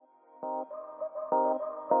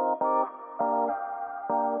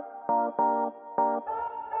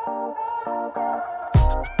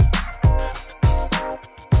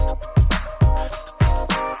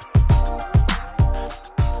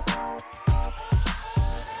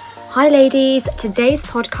Hi ladies, today's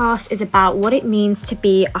podcast is about what it means to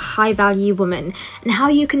be a high value woman and how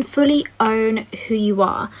you can fully own who you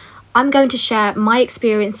are. I'm going to share my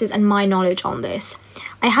experiences and my knowledge on this.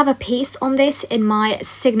 I have a piece on this in my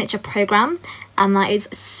signature program and that is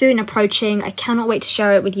soon approaching. I cannot wait to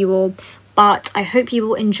share it with you all, but I hope you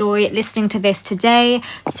will enjoy listening to this today.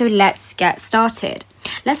 So let's get started.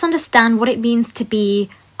 Let's understand what it means to be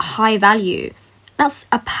high value. That's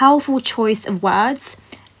a powerful choice of words.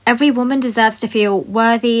 Every woman deserves to feel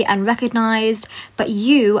worthy and recognised, but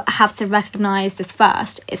you have to recognise this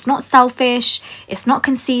first. It's not selfish, it's not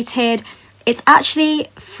conceited, it's actually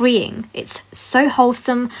freeing. It's so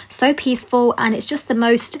wholesome, so peaceful, and it's just the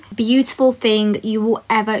most beautiful thing you will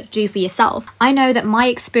ever do for yourself. I know that my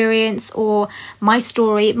experience or my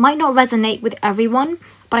story might not resonate with everyone,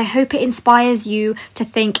 but I hope it inspires you to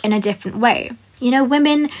think in a different way. You know,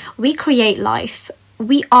 women, we create life.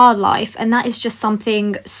 We are life, and that is just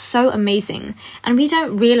something so amazing, and we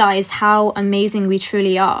don't realise how amazing we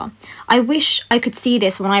truly are. I wish I could see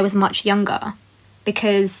this when I was much younger,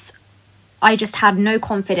 because I just had no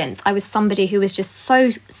confidence. I was somebody who was just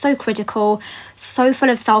so critical, so full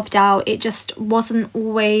of self-doubt. It just wasn't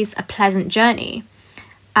always a pleasant journey.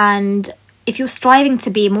 And if you're striving to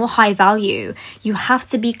be more high value, you have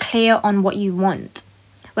to be clear on what you want.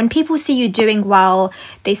 When people see you doing well,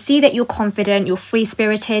 they see that you're confident, you're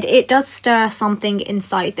free-spirited, it does stir something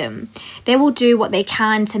inside them. They will do what they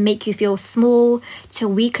can to make you feel small, to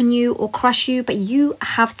weaken you or crush you, but you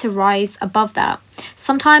have to rise above that.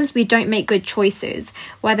 Sometimes we don't make good choices,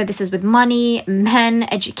 whether this is with money, men,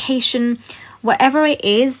 education, whatever it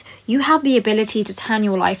is, you have the ability to turn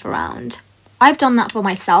your life around. I've done that for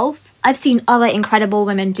myself. I've seen other incredible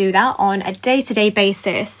women do that on a day-to-day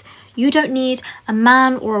basis. You don't need a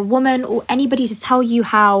man or a woman or anybody to tell you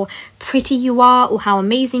how pretty you are or how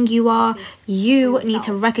amazing you are. You need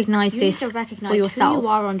to recognise this for yourself. Who you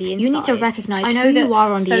are on the inside. You need to recognise who you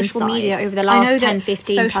are on the inside. Social media over the last 10,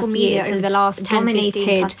 15 plus years has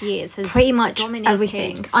dominated pretty much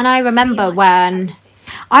everything. And I remember when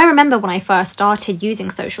I first started using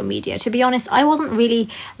social media. To be honest, I wasn't really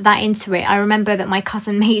that into it. I remember that my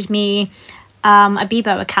cousin made me a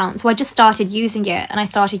Bebo account, so I just started using it, and I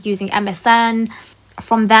started using MSN.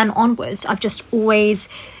 From then onwards, I've just always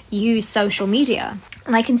used social media,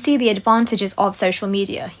 and I can see the advantages of social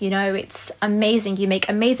media. You know, it's amazing. You make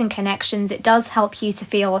amazing connections. It does help you to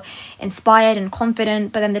feel inspired and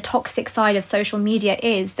confident, but then the toxic side of social media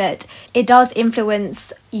is that it does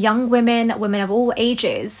influence young women of all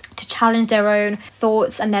ages to challenge their own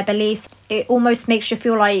thoughts and their beliefs. It almost makes you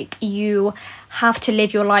feel like you have to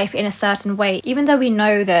live your life in a certain way, even though we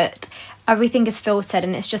know that everything is filtered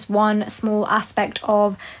and it's just one small aspect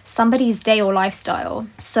of somebody's day or lifestyle.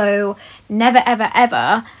 So never ever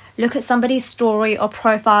ever look at somebody's story or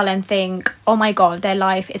profile and think, oh my god, their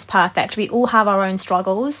life is perfect. We all have our own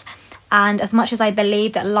struggles, and as much as I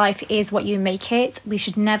believe that life is what you make it, we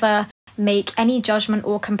should never make any judgment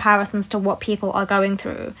or comparisons to what people are going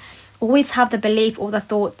through. Always have the belief or the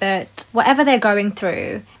thought that whatever they're going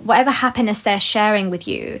through, whatever happiness they're sharing with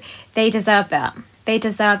you, they deserve that. They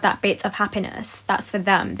deserve that bit of happiness. That's for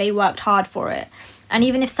them. They worked hard for it. And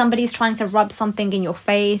even if somebody's trying to rub something in your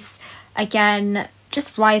face, again,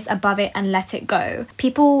 just rise above it and let it go.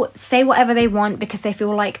 People say whatever they want because they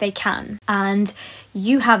feel like they can, and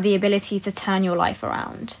you have the ability to turn your life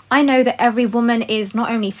around. I know that every woman is not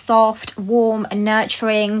only soft, warm and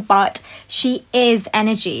nurturing, but she is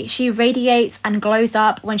energy. She radiates and glows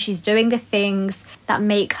up when she's doing the things that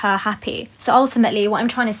make her happy. So ultimately, what I'm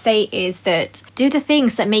trying to say is that do the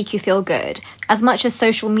things that make you feel good. As much as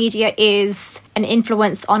social media is an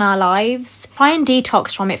influence on our lives, try and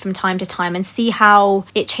detox from it from time to time and see how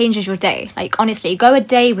it changes your day. Like, honestly, go a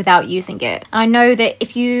day without using it. I know that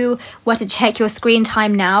if you were to check your screen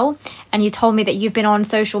time now and you told me that you've been on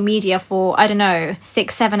social media for, I don't know,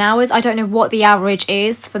 6-7 hours, I don't know what the average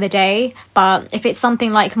is for the day, but if it's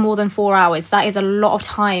something like more than 4 hours, that is a lot of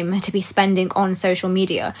time to be spending on social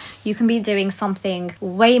media. You can be doing something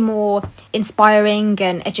way more inspiring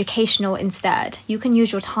and educational instead. You can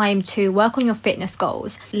use your time to work on your fitness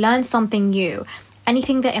goals, learn something new,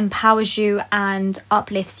 anything that empowers you and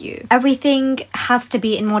uplifts you. Everything has to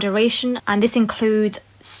be in moderation, and this includes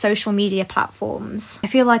social media platforms. I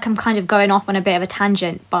feel like I'm kind of going off on a bit of a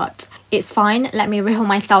tangent, but it's fine. Let me reel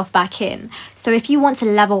myself back in. So if you want to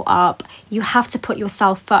level up, you have to put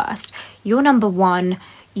yourself first. You're number one.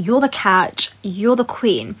 You're the catch. You're the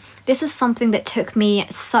queen. This is something that took me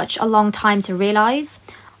such a long time to realise.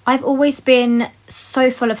 I've always been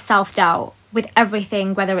so full of self-doubt. with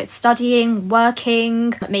everything, whether it's studying,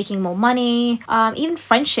 working, making more money, even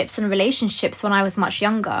friendships and relationships when I was much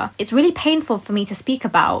younger. It's really painful for me to speak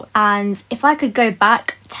about. And if I could go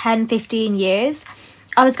back 10, 15 years,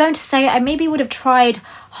 I was going to say I maybe would have tried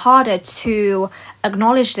harder to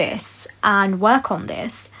acknowledge this and work on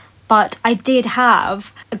this. But I did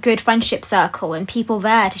have a good friendship circle and people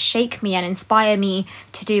there to shake me and inspire me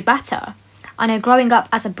to do better. I know growing up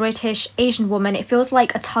as a British Asian woman, it feels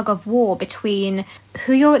like a tug of war between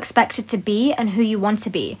who you're expected to be and who you want to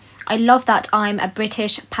be. I love that I'm a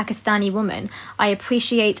British Pakistani woman. I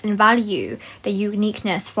appreciate and value the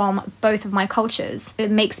uniqueness from both of my cultures.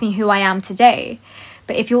 It makes me who I am today.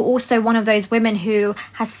 But if you're also one of those women who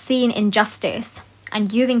has seen injustice,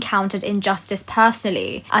 and you've encountered injustice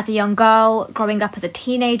personally as a young girl, growing up as a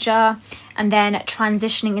teenager, and then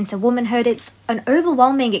transitioning into womanhood, it's an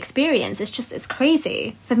overwhelming experience. It's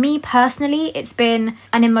crazy. For me personally, it's been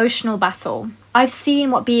an emotional battle. I've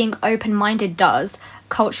seen what being open-minded does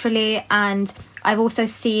culturally, and I've also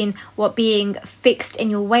seen what being fixed in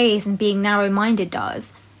your ways and being narrow-minded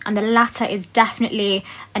does. And the latter is definitely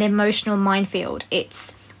an emotional minefield.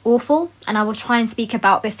 It's awful, and I will try and speak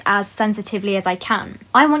about this as sensitively as I can.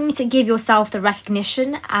 I want you to give yourself the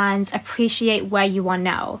recognition and appreciate where you are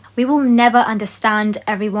now. We will never understand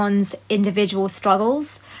everyone's individual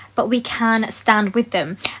struggles, but we can stand with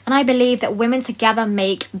them. And I believe that women together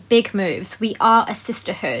make big moves. We are a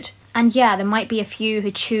sisterhood. And yeah, there might be a few who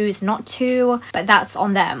choose not to, but that's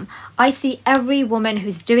on them. I see every woman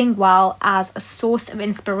who's doing well as a source of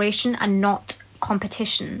inspiration and not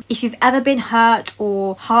competition. If you've ever been hurt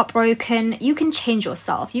or heartbroken, you can change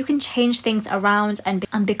yourself. You can change things around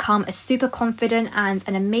and become a super confident and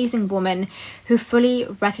an amazing woman who fully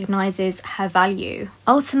recognizes her value.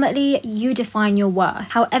 Ultimately, you define your worth.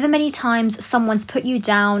 However many times someone's put you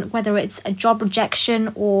down, whether it's a job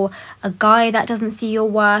rejection or a guy that doesn't see your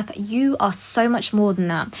worth, you are so much more than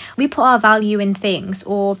that. We put our value in things,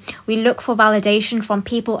 or we look for validation from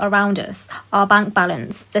people around us, our bank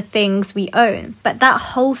balance, the things we own. But that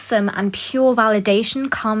wholesome and pure validation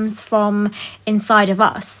comes from inside of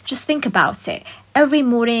us. Just think about it. Every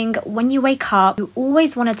morning when you wake up, you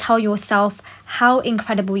always want to tell yourself how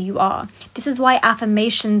incredible you are. This is why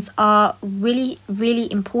affirmations are really, really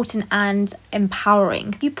important and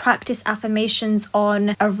empowering. If you practice affirmations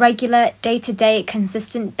on a regular, day-to-day,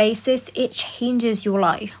 consistent basis, it changes your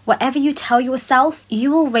life. Whatever you tell yourself,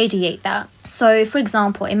 you will radiate that. So, for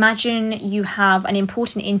example, imagine you have an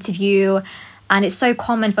important interview, and it's so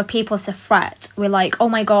common for people to fret. We're like, oh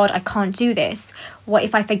my God, I can't do this. What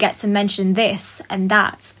if I forget to mention this and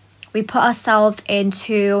that? We put ourselves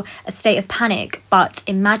into a state of panic, but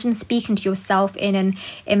imagine speaking to yourself in an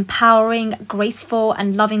empowering, graceful,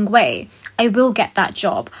 and loving way. I will get that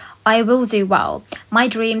job. I will do well. My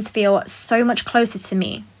dreams feel so much closer to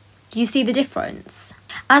me. Do you see the difference?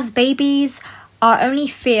 As babies, our only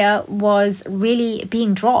fear was really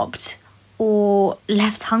being dropped or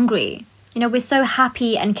left hungry. You know, we're so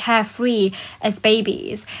happy and carefree as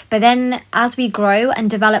babies, but then as we grow and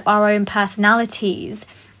develop our own personalities,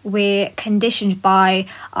 we're conditioned by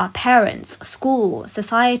our parents, school,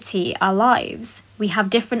 society, our lives. We have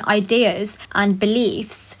different ideas and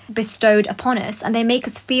beliefs bestowed upon us, and they make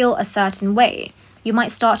us feel a certain way. You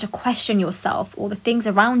might start to question yourself or the things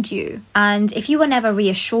around you. And if you were never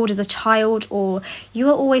reassured as a child, or you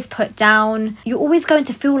were always put down, you're always going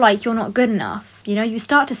to feel like you're not good enough. You know, you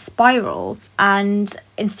start to spiral, and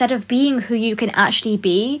instead of being who you can actually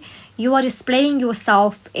be, you are displaying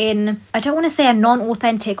yourself in, I don't want to say a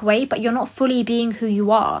non-authentic way, but you're not fully being who you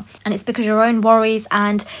are. And it's because your own worries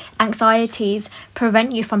and anxieties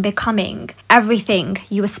prevent you from becoming everything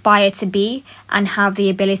you aspire to be and have the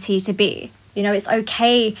ability to be. You know, it's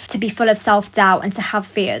okay to be full of self-doubt and to have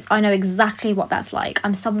fears. I know exactly what that's like.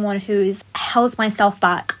 I'm someone who's held myself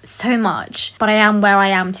back so much, but I am where I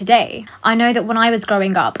am today. I know that when I was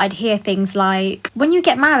growing up, I'd hear things like, when you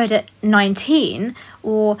get married at 19,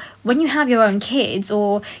 or when you have your own kids,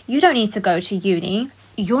 or you don't need to go to uni,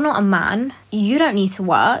 you're not a man, you don't need to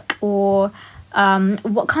work, or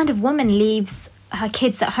what kind of woman leaves her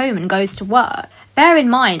kids at home and goes to work? Bear in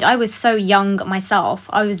mind, I was so young myself.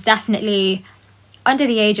 I was definitely under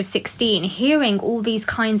the age of 16, hearing all these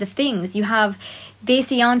kinds of things. You have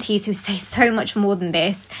desi aunties who say so much more than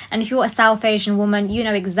this. And if you're a South Asian woman, you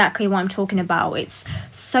know exactly what I'm talking about. It's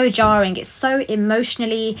so jarring. It's so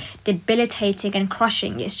emotionally debilitating and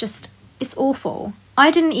crushing. It's awful.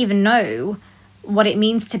 I didn't even know what it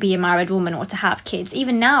means to be a married woman or to have kids.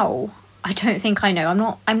 Even now, I don't think I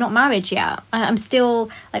know. I'm not married yet. I'm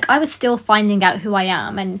still, like, I was still finding out who I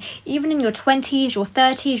am. And even in your 20s, your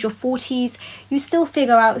 30s, your 40s, you still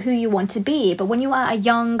figure out who you want to be. But when you're at a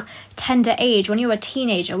young, tender age, when you're a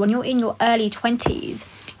teenager, when you're in your early 20s,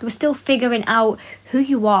 you're still figuring out who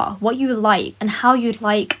you are, what you like, and how you'd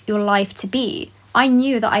like your life to be. I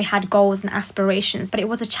knew that I had goals and aspirations, but it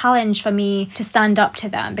was a challenge for me to stand up to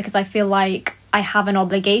them, because I feel like I have an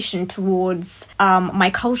obligation towards my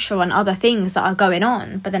culture and other things that are going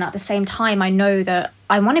on. But then at the same time, I know that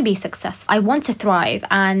I want to be successful. I want to thrive,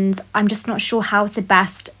 and I'm just not sure how to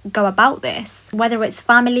best go about this. Whether it's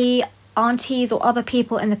family, aunties, or other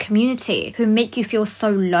people in the community who make you feel so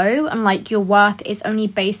low and like your worth is only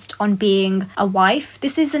based on being a wife.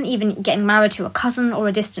 This isn't even getting married to a cousin or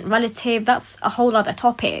a distant relative. That's a whole other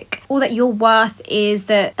topic. Or that your worth is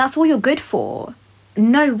that's all you're good for.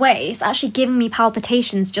 No way. It's actually giving me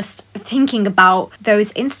palpitations just thinking about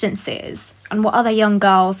those instances and what other young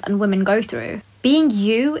girls and women go through. Being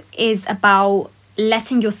you is about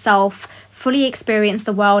letting yourself fully experience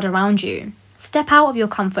the world around you. Step out of your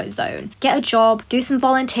comfort zone, get a job, do some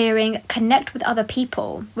volunteering, connect with other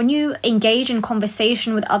people. When you engage in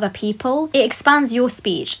conversation with other people, it expands your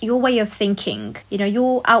speech, your way of thinking,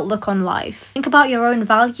 your outlook on life. Think about your own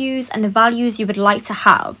values and the values you would like to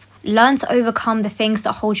have. Learn to overcome the things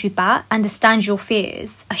that hold you back, understand your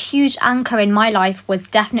fears. A huge anchor in my life was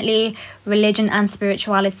definitely religion and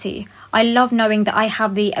spirituality. I love knowing that I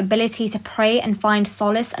have the ability to pray and find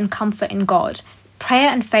solace and comfort in God. Prayer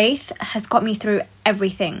and faith has got me through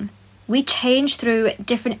everything. We change through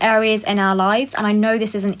different areas in our lives, and I know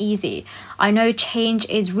this isn't easy. I know change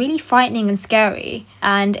is really frightening and scary,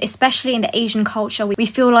 and especially in the Asian culture, we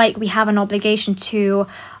feel like we have an obligation to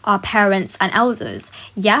our parents and elders.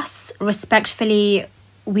 Yes, respectfully,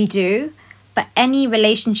 we do, but any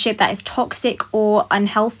relationship that is toxic or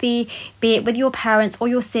unhealthy, be it with your parents or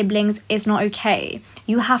your siblings, is not okay.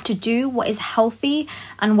 You have to do what is healthy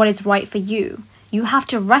and what is right for you. You have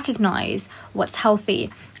to recognize what's healthy,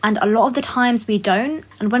 and a lot of the times we don't,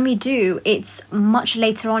 and when we do, it's much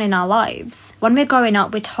later on in our lives. When we're growing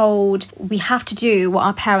up, we're told we have to do what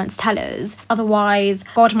our parents tell us, otherwise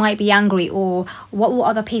God might be angry, or what will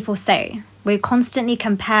other people say? We're constantly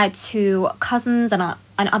compared to cousins and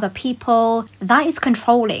other people. That is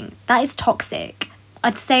controlling, that is toxic.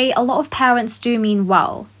 I'd say a lot of parents do mean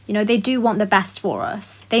well. They do want the best for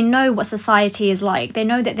us. They know what society is like. They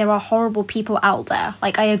know that there are horrible people out there.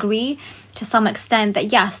 Like, I agree to some extent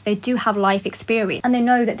that yes, they do have life experience. And they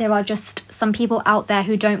know that there are just some people out there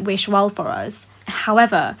who don't wish well for us.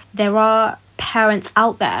 However, there are parents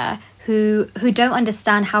out there who don't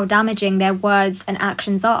understand how damaging their words and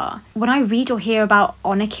actions are. When I read or hear about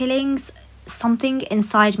honor killings, something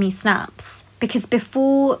inside me snaps. Because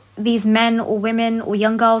before these men or women or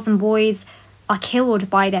young girls and boys are killed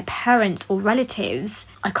by their parents or relatives,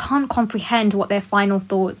 I can't comprehend what their final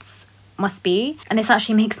thoughts must be. And this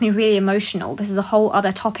actually makes me really emotional. This is a whole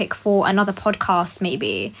other topic for another podcast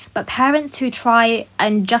maybe. But parents who try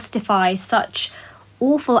and justify such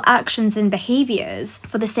awful actions and behaviours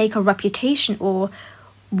for the sake of reputation or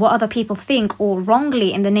what other people think, or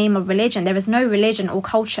wrongly in the name of religion. There is no religion or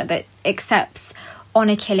culture that accepts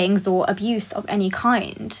honor killings or abuse of any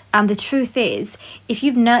kind. And the truth is, if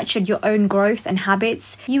you've nurtured your own growth and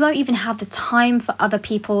habits, you won't even have the time for other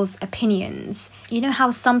people's opinions. You know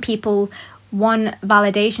how some people want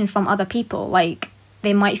validation from other people? Like,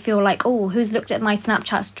 they might feel like, oh, who's looked at my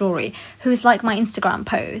Snapchat story? Who's liked my Instagram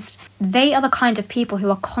post? They are the kind of people who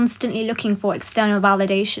are constantly looking for external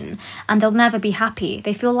validation, and they'll never be happy.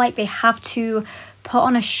 They feel like they have to put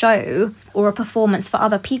on a show or a performance for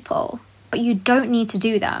other people. But you don't need to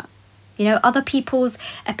do that. Other people's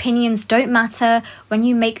opinions don't matter when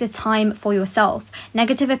you make the time for yourself.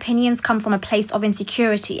 Negative opinions come from a place of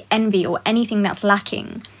insecurity, envy, or anything that's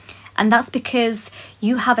lacking. And that's because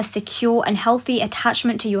you have a secure and healthy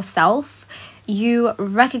attachment to yourself. You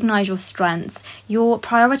recognize your strengths. You're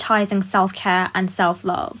prioritizing self-care and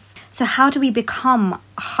self-love. So how do we become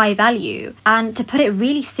high value? And to put it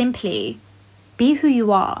really simply, be who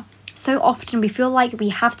you are. So often we feel like we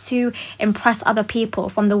have to impress other people,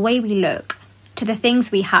 from the way we look, to the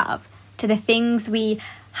things we have, to the things we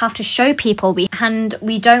have to show people and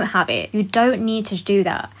we don't have it. You don't need to do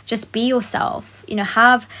that. Just be yourself.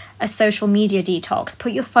 Have a social media detox.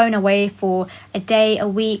 Put your phone away for a day, a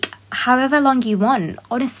week, however long you want.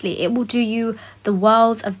 Honestly, it will do you the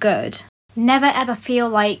world of good. Never ever feel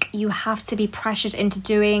like you have to be pressured into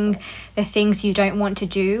doing the things you don't want to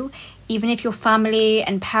do. Even if your family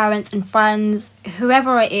and parents and friends,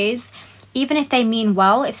 whoever it is, Even if they mean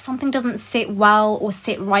well, if something doesn't sit well or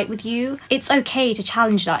sit right with you, it's okay to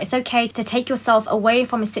challenge that. It's okay to take yourself away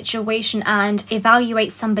from a situation and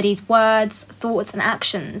evaluate somebody's words, thoughts, and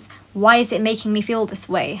actions. Why is it making me feel this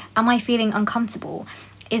way? Am I feeling uncomfortable?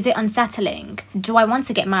 Is it unsettling? Do I want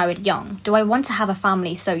to get married young? Do I want to have a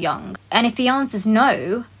family so young? And if the answer is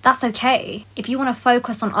no, that's okay. If you want to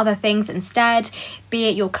focus on other things instead, be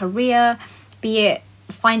it your career, be it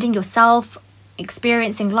finding yourself,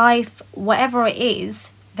 experiencing life, whatever it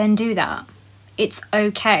is, then do that. It's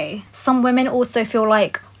okay. Some women also feel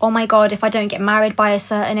like, oh my God, if I don't get married by a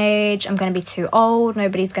certain age, I'm going to be too old,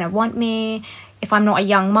 nobody's going to want me. If I'm not a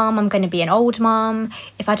young mum, I'm going to be an old mum.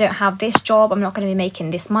 If I don't have this job, I'm not going to be making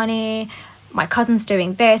this money. My cousin's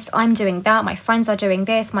doing this, I'm doing that, my friends are doing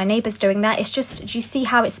this, my neighbour's doing that. It's just, do you see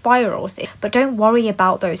how it spirals? But don't worry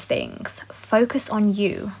about those things. Focus on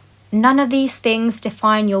you. None of these things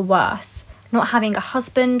define your worth. Not having a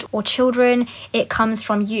husband or children, it comes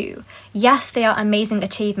from you. Yes, they are amazing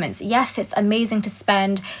achievements. Yes, it's amazing to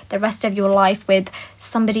spend the rest of your life with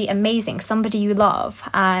somebody amazing, somebody you love,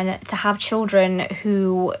 and to have children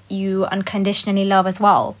who you unconditionally love as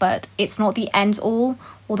well. But it's not the end all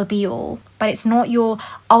or the be all. But it's not your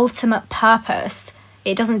ultimate purpose.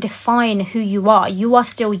 It doesn't define who you are. You are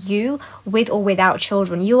still you with or without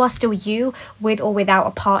children. You are still you with or without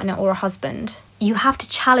a partner or a husband. You have to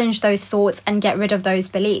challenge those thoughts and get rid of those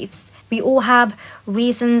beliefs. We all have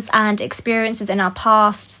reasons and experiences in our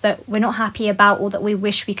pasts that we're not happy about or that we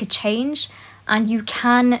wish we could change, and you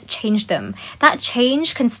can change them. That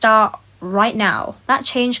change can start right now. That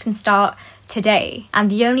change can start today. And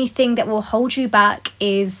the only thing that will hold you back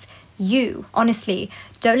is you. Honestly,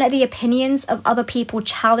 don't let the opinions of other people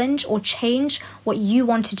challenge or change what you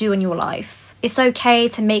want to do in your life. It's okay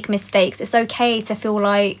to make mistakes. It's okay to feel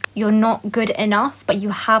like you're not good enough, but you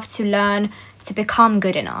have to learn to become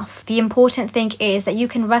good enough. The important thing is that you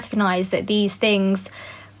can recognize that these things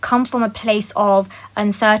come from a place of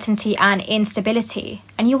uncertainty and instability,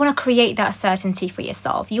 and you want to create that certainty for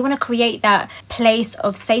yourself. You want to create that place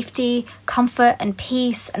of safety, comfort, and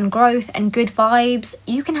peace, and growth, and good vibes.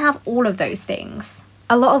 You can have all of those things.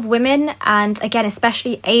 A lot of women, and again,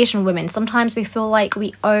 especially Asian women, sometimes we feel like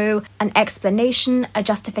we owe an explanation, a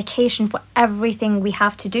justification for everything we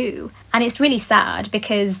have to do. And it's really sad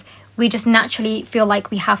because we just naturally feel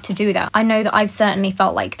like we have to do that. I know that I've certainly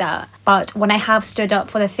felt like that. But when I have stood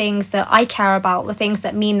up for the things that I care about, the things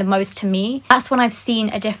that mean the most to me, that's when I've seen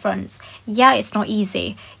a difference. Yeah, it's not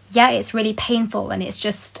easy. Yeah, it's really painful, and it's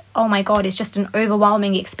just, oh my God, it's just an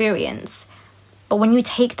overwhelming experience. But when you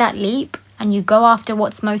take that leap and you go after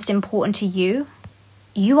what's most important to you,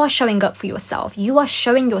 you are showing up for yourself. You are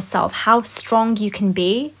showing yourself how strong you can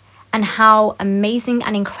be and how amazing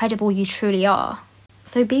and incredible you truly are.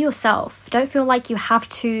 So be yourself. Don't feel like you have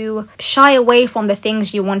to shy away from the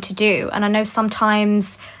things you want to do. And I know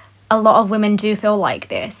sometimes a lot of women do feel like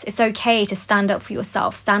this. It's okay to stand up for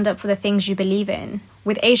yourself, stand up for the things you believe in.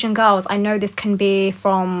 With Asian girls, I know this can be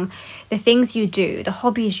from the things you do, the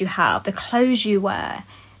hobbies you have, the clothes you wear,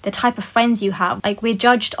 the type of friends you have. Like, we're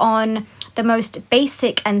judged on the most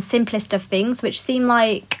basic and simplest of things, which seem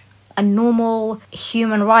like a normal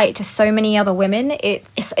human right to so many other women.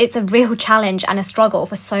 It's a real challenge and a struggle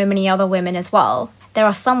for so many other women as well. There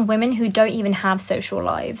are some women who don't even have social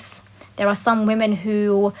lives. There are some women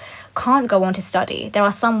who can't go on to study. There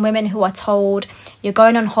are some women who are told you're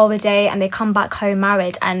going on holiday and they come back home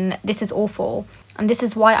married, and this is awful. And this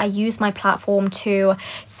is why I use my platform to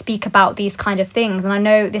speak about these kind of things. And I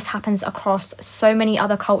know this happens across so many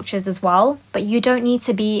other cultures as well. But you don't need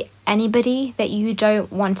to be anybody that you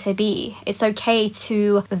don't want to be. It's okay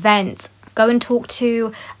to vent. Go and talk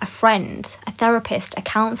to a friend, a therapist, a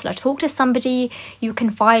counsellor. Talk to somebody you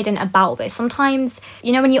confide in about this. Sometimes,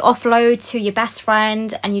 you know, when you offload to your best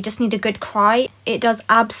friend and you just need a good cry, it does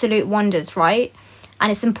absolute wonders, right?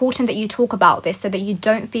 And it's important that you talk about this so that you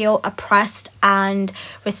don't feel oppressed and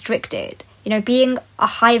restricted. You know, being a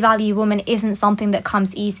high value woman isn't something that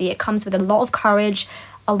comes easy. It comes with a lot of courage,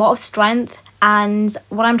 a lot of strength. And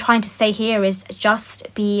what I'm trying to say here is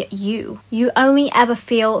just be you. You only ever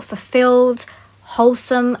feel fulfilled,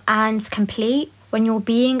 wholesome, and complete when you're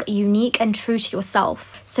being unique and true to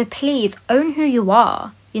yourself. So please own who you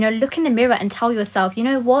are. You know, look in the mirror and tell yourself, you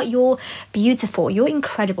know what, you're beautiful, you're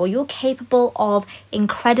incredible, you're capable of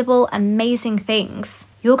incredible, amazing things.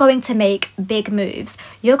 You're going to make big moves.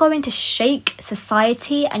 You're going to shake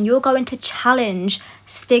society, and you're going to challenge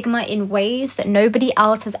stigma in ways that nobody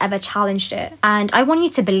else has ever challenged it. And I want you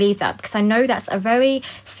to believe that, because I know that's a very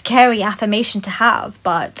scary affirmation to have,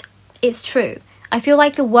 but it's true. I feel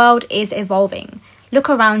like the world is evolving. Look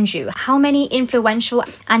around you. How many influential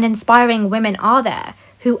and inspiring women are there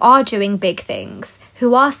who are doing big things,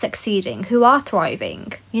 who are succeeding, who are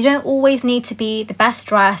thriving? You don't always need to be the best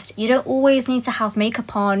dressed. You don't always need to have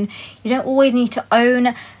makeup on. You don't always need to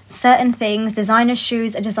own certain things, designer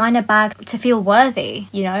shoes, a designer bag to feel worthy.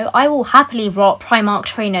 You know, I will happily rock Primark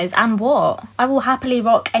trainers and what? I will happily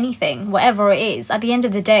rock anything, whatever it is. At the end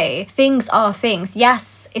of the day, things are things.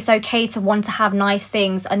 Yes, it's okay to want to have nice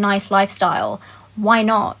things, a nice lifestyle. Why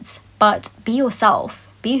not? But be yourself.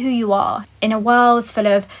 Be who you are. In a world full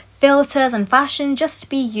of filters and fashion, just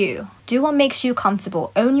be you. Do what makes you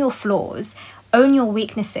comfortable. Own your flaws. Own your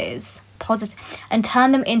weaknesses. And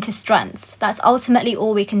turn them into strengths. That's ultimately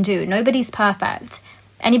all we can do. Nobody's perfect.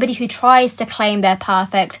 Anybody who tries to claim they're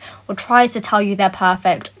perfect or tries to tell you they're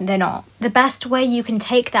perfect, they're not. The best way you can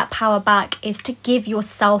take that power back is to give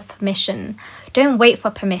yourself permission. Don't wait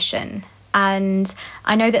for permission. And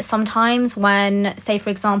I know that sometimes when, say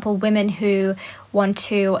for example, women who want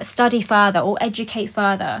to study further or educate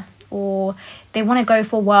further, or they want to go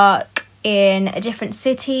for work in a different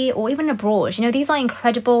city or even abroad, you know, these are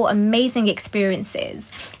incredible, amazing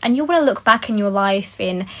experiences. And you want to look back in your life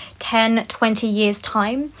in 10, 20 years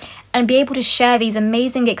time and be able to share these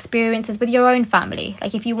amazing experiences with your own family.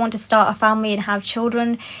 Like if you want to start a family and have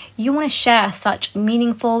children, you want to share such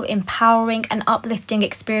meaningful, empowering and uplifting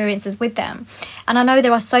experiences with them. And I know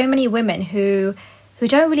there are so many women who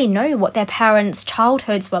don't really know what their parents'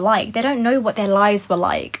 childhoods were like. They don't know what their lives were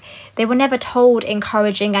like. They were never told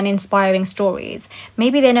encouraging and inspiring stories.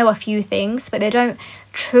 Maybe they know a few things, but they don't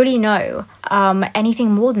truly know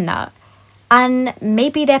anything more than that. And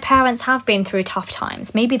maybe their parents have been through tough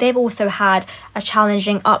times. Maybe they've also had a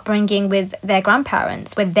challenging upbringing with their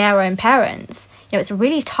grandparents, with their own parents. You know, it's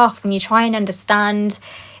really tough when you try and understand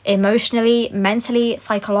emotionally, mentally,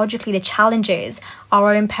 psychologically the challenges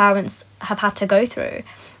our own parents have had to go through.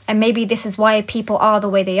 And maybe this is why people are the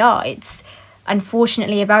way they are. It's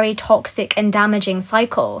unfortunately a very toxic and damaging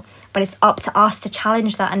cycle, but it's up to us to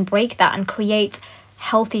challenge that and break that and create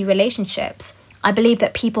healthy relationships. I believe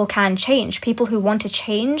that people can change. People who want to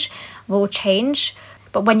change will change.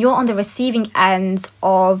 But when you're on the receiving end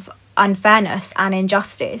of unfairness and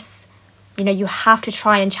injustice, you know, you have to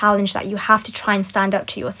try and challenge that. You have to try and stand up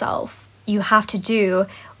to yourself. You have to do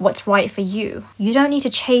what's right for you. You don't need to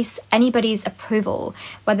chase anybody's approval,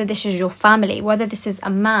 whether this is your family, whether this is a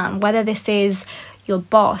man, whether this is your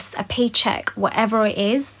boss, a paycheck, whatever it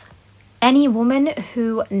is. Any woman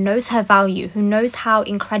who knows her value, who knows how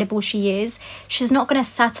incredible she is, she's not going to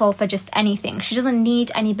settle for just anything. She doesn't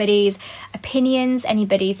need anybody's opinions,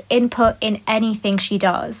 anybody's input in anything she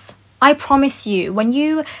does. I promise you, when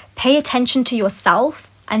you pay attention to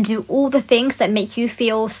yourself and do all the things that make you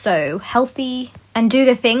feel so healthy and do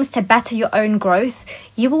the things to better your own growth,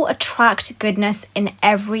 you will attract goodness in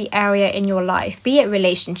every area in your life, be it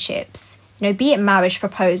relationships, you know, be it marriage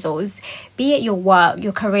proposals, be it your work,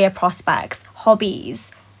 your career prospects, hobbies,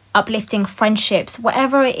 uplifting friendships,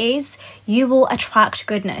 whatever it is, you will attract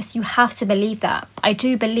goodness. You have to believe that. I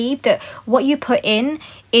do believe that what you put in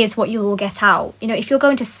is what you will get out. You know, if you're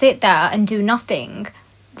going to sit there and do nothing,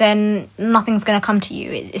 then nothing's going to come to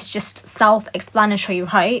you. It's just self-explanatory,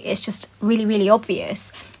 right? It's just really, really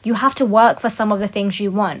obvious. You have to work for some of the things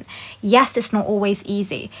you want. Yes, it's not always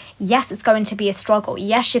easy. Yes, it's going to be a struggle.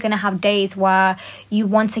 Yes, you're going to have days where you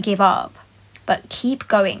want to give up, but keep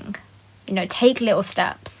going. You know, take little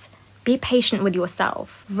steps. Be patient with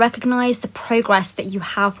yourself. Recognize the progress that you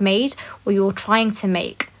have made or you're trying to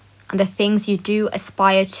make and the things you do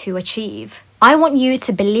aspire to achieve. I want you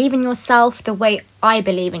to believe in yourself the way I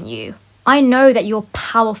believe in you. I know that you're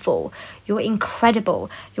powerful, you're incredible,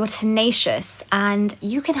 you're tenacious, and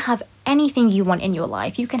you can have anything you want in your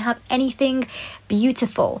life. You can have anything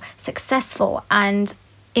beautiful, successful, and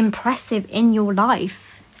impressive in your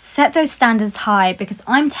life. Set those standards high, because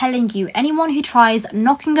I'm telling you, anyone who tries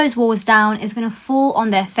knocking those walls down is going to fall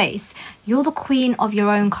on their face. You're the queen of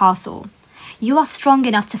your own castle. You are strong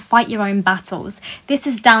enough to fight your own battles. This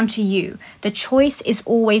is down to you. The choice is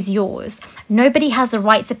always yours. Nobody has the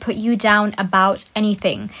right to put you down about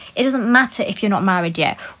anything. It doesn't matter if you're not married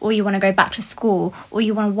yet, or you want to go back to school, or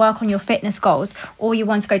you want to work on your fitness goals, or you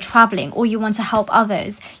want to go traveling, or you want to help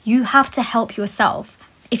others. You have to help yourself.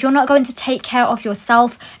 If you're not going to take care of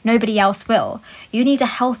yourself, nobody else will. You need a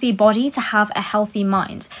healthy body to have a healthy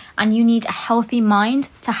mind, and you need a healthy mind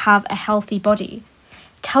to have a healthy body.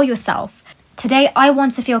 Tell yourself, today I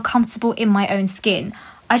want to feel comfortable in my own skin.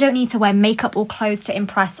 I don't need to wear makeup or clothes to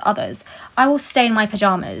impress others. I will stay in my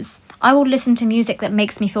pajamas. I will listen to music that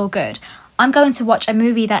makes me feel good. I'm going to watch a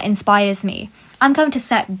movie that inspires me. I'm going to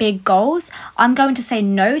set big goals. I'm going to say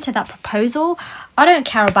no to that proposal. I don't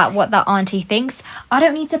care about what that auntie thinks. I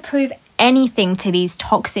don't need to prove anything to these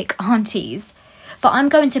toxic aunties. But I'm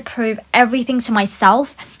going to prove everything to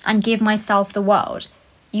myself and give myself the world.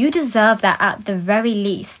 You deserve that at the very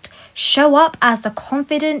least. Show up as the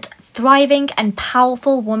confident, thriving, and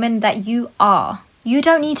powerful woman that you are. You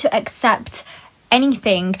don't need to accept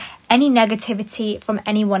anything, any negativity from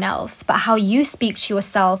anyone else, but how you speak to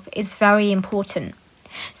yourself is very important.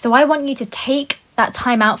 So I want you to take that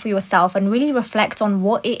time out for yourself and really reflect on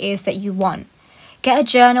what it is that you want. Get a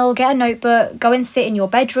journal, get a notebook, go and sit in your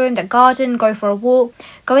bedroom, the garden, go for a walk,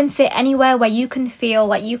 go and sit anywhere where you can feel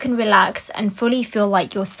like you can relax and fully feel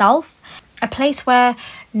like yourself. A place where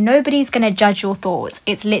nobody's going to judge your thoughts.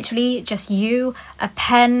 It's literally just you, a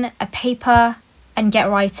pen, a paper, and get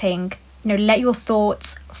writing. Let your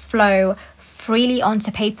thoughts flow freely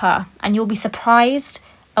onto paper and you'll be surprised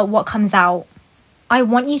at what comes out. I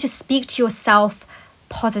want you to speak to yourself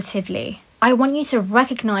positively. I want you to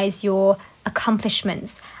recognize your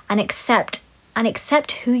accomplishments and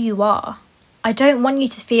accept who you are. I don't want you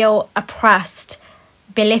to feel oppressed,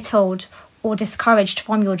 belittled, or discouraged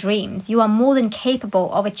from your dreams. You are more than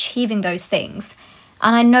capable of achieving those things.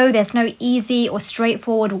 And I know there's no easy or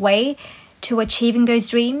straightforward way to achieving those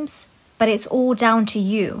dreams, but it's all down to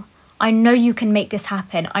you. I know you can make this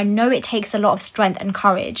happen. I know it takes a lot of strength and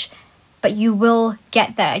courage, but you will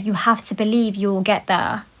get there. You have to believe you will get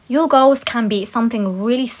there. Your goals can be something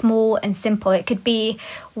really small and simple. It could be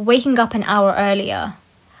waking up an hour earlier.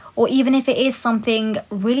 Or even if it is something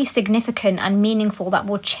really significant and meaningful that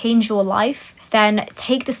will change your life, then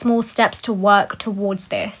take the small steps to work towards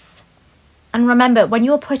this. And remember, when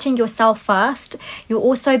you're putting yourself first, you're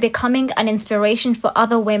also becoming an inspiration for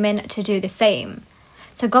other women to do the same.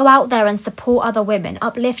 So go out there and support other women,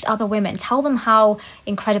 uplift other women, tell them how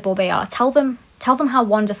incredible they are, tell them how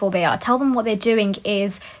wonderful they are, tell them what they're doing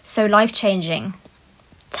is so life-changing.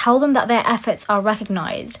 Tell them that their efforts are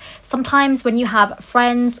recognized. Sometimes when you have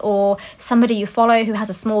friends or somebody you follow who has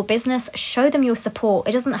a small business, show them your support.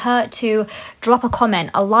 It doesn't hurt to drop a comment,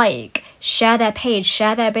 a like, share their page,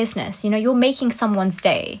 share their business. You're making someone's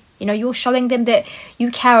day. You're showing them that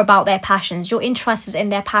you care about their passions, you're interested in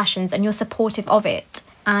their passions, and you're supportive of it.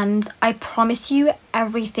 And I promise you,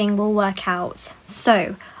 everything will work out.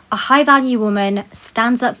 So, a high-value woman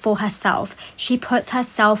stands up for herself. She puts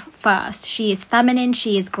herself first. She is feminine.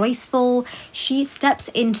 She is graceful. She steps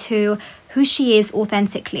into who she is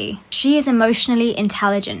authentically. She is emotionally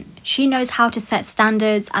intelligent. She knows how to set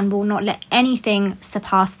standards and will not let anything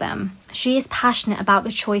surpass them. She is passionate about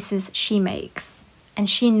the choices she makes. And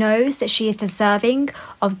she knows that she is deserving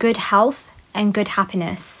of good health and good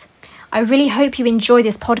happiness. I really hope you enjoy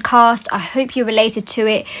this podcast. I hope you related to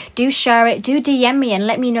it. Do share it. Do DM me and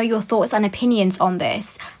let me know your thoughts and opinions on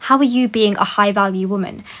this. How are you being a high-value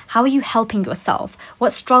woman? How are you helping yourself?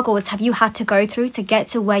 What struggles have you had to go through to get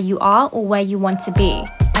to where you are or where you want to be?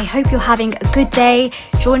 I hope you're having a good day.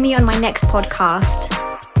 Join me on my next podcast.